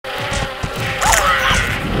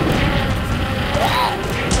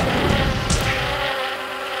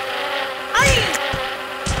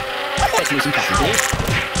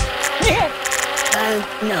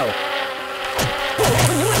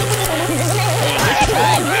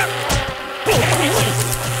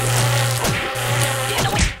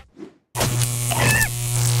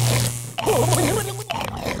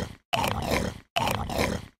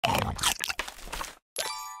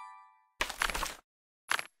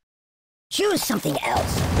Choose something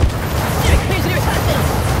else. Here's the hospital.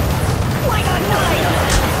 Why not mine?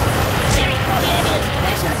 Jerry, call the ambulance.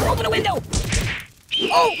 That's not good. Open a window.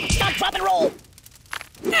 Oh, stop, drop, and roll.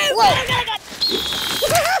 Whoa.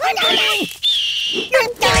 I'm dying. You're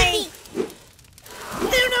dying.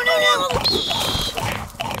 No.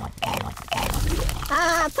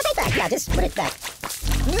 Put it back. Yeah, just put it back.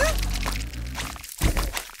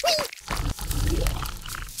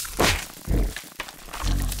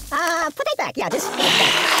 Put it back. Yeah, just put it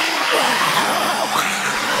back.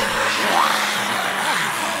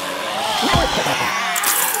 Now let's put that back.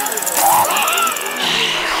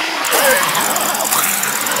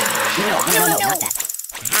 No, not that.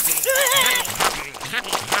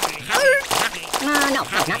 No,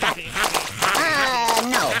 not that.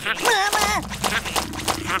 No.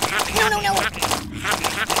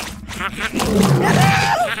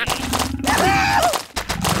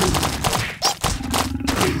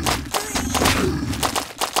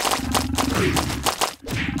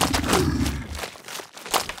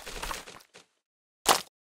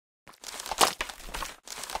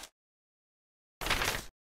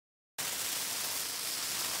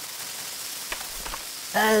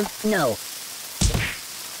 No.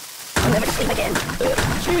 I'll never sleep again.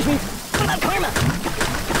 Excuse me. What about karma?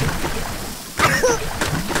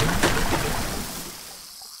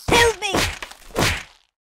 Help me!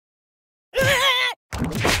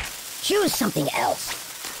 Choose something else.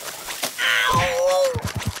 Ow!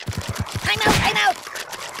 I'm out!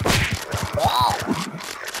 Oh!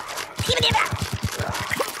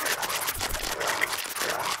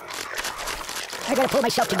 I gotta pull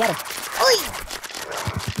myself together. Oi!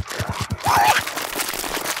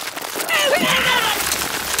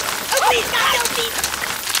 Please, God, help me!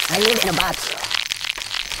 I live in a box.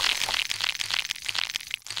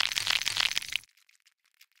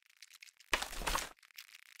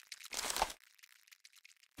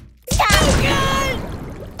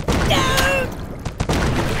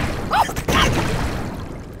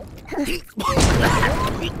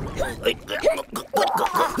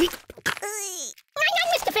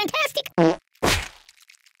 Mr. Fantastic!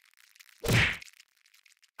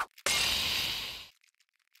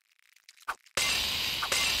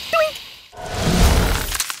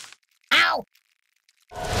 Ow!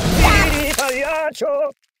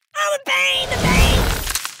 Oh, the pain!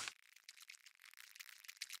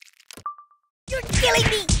 You're killing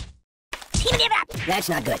me! That's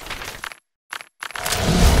not good.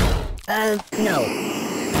 No.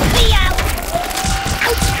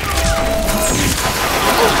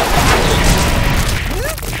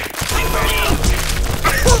 I'm burning!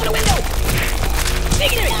 Open the window!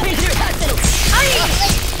 Take it to the hospital! Time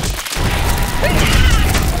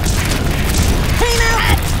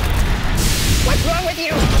out! What's wrong with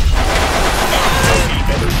you?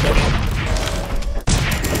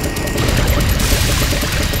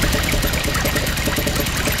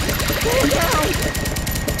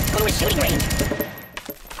 Go to a shooting range.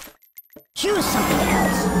 Choose something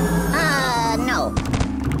else. No.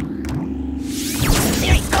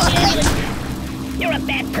 You're a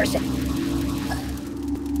bad person.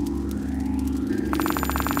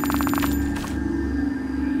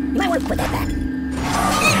 You might want to put that back.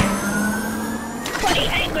 Buddy,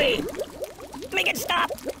 angry! Make it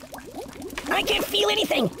stop! I can't feel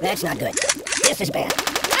anything! That's not good. This is bad.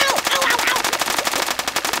 Ow!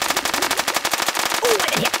 Ooh,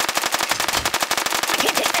 what a hit! I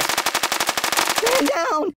can't take this! Stand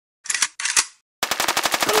down!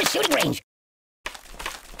 Go to a shooting range!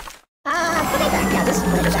 Put it back. Yeah, this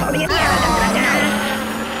put it out.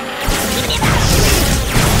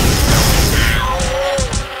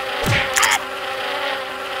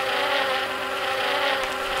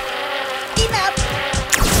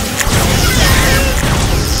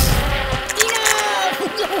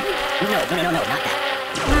 No, not that.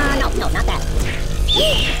 No, not that.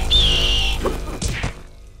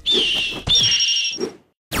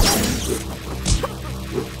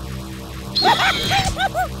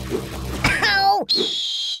 Ow!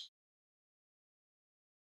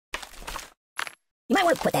 You might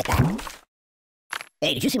want to put that back.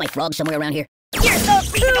 Hey, did you see my frog somewhere around here? You're so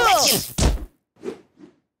cool!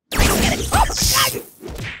 I don't get it. Oh, God!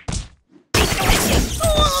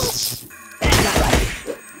 That's not right.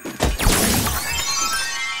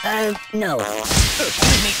 No.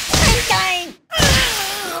 Excuse me. I'm dying!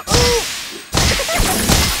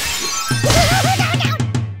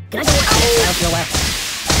 Can I go work at the house for a while?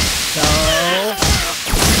 So...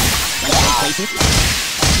 Like other places?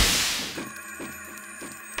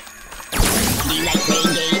 Do you like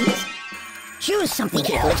playing games? Choose something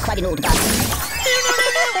else. It's quite an old box.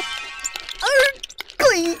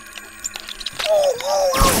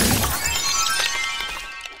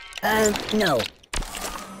 No.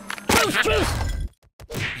 Truce, truce!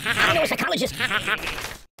 I know a psychologist.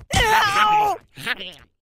 Ow!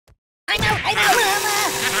 I'm out! I'm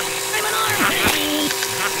an arm!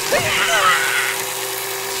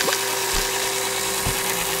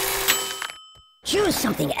 Choose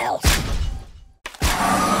something else.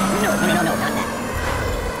 No, not that.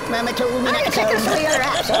 Mama told me not to check some of your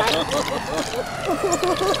apps,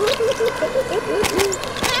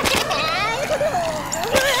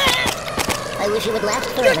 I wish you would last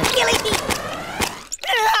further. You're killing me!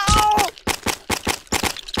 Ow!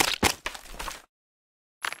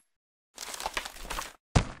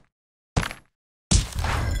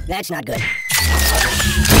 That's not good.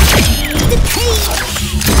 The tape!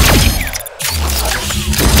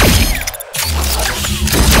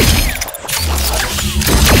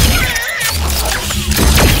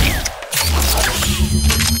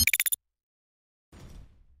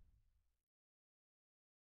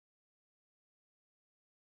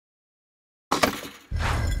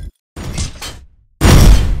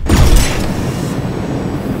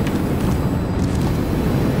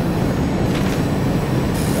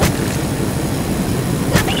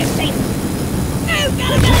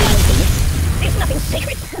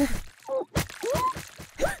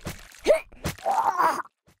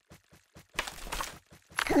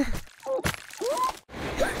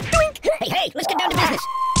 Hey, let's get down to business.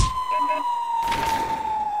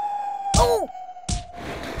 Oh!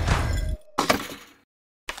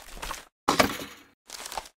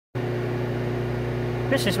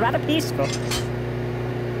 This is rather peaceful.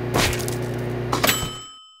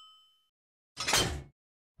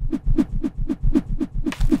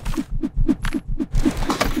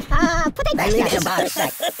 Put it back. Leave it about a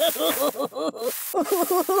sec.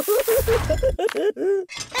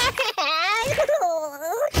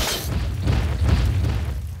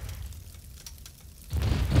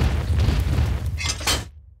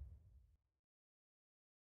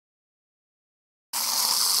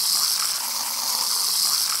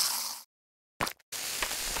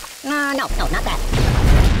 No, not that.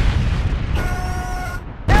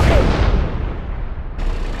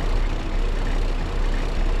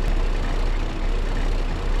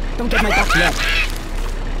 Don't get my box yet.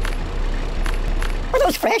 Are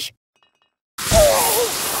those fresh? Oh!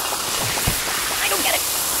 I don't get it.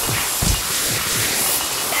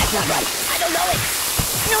 That's not right. I don't know it.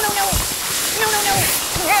 No.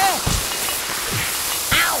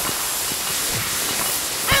 Ow!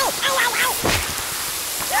 Ow!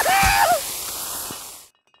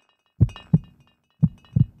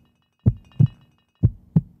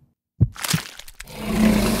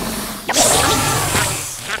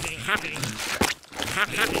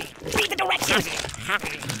 Read the directions!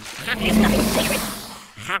 There's nothing sacred!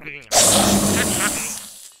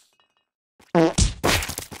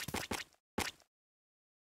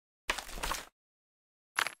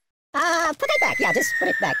 Put it back. Yeah, just put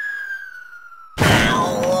it back.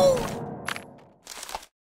 Ow!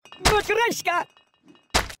 Matryoshka!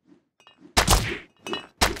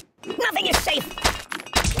 Nothing is safe!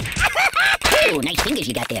 Ooh, nice fingers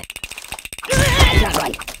you got there. That's not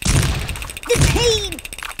right. The pain!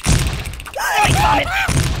 I found it!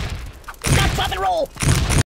 Stop, drop, and roll!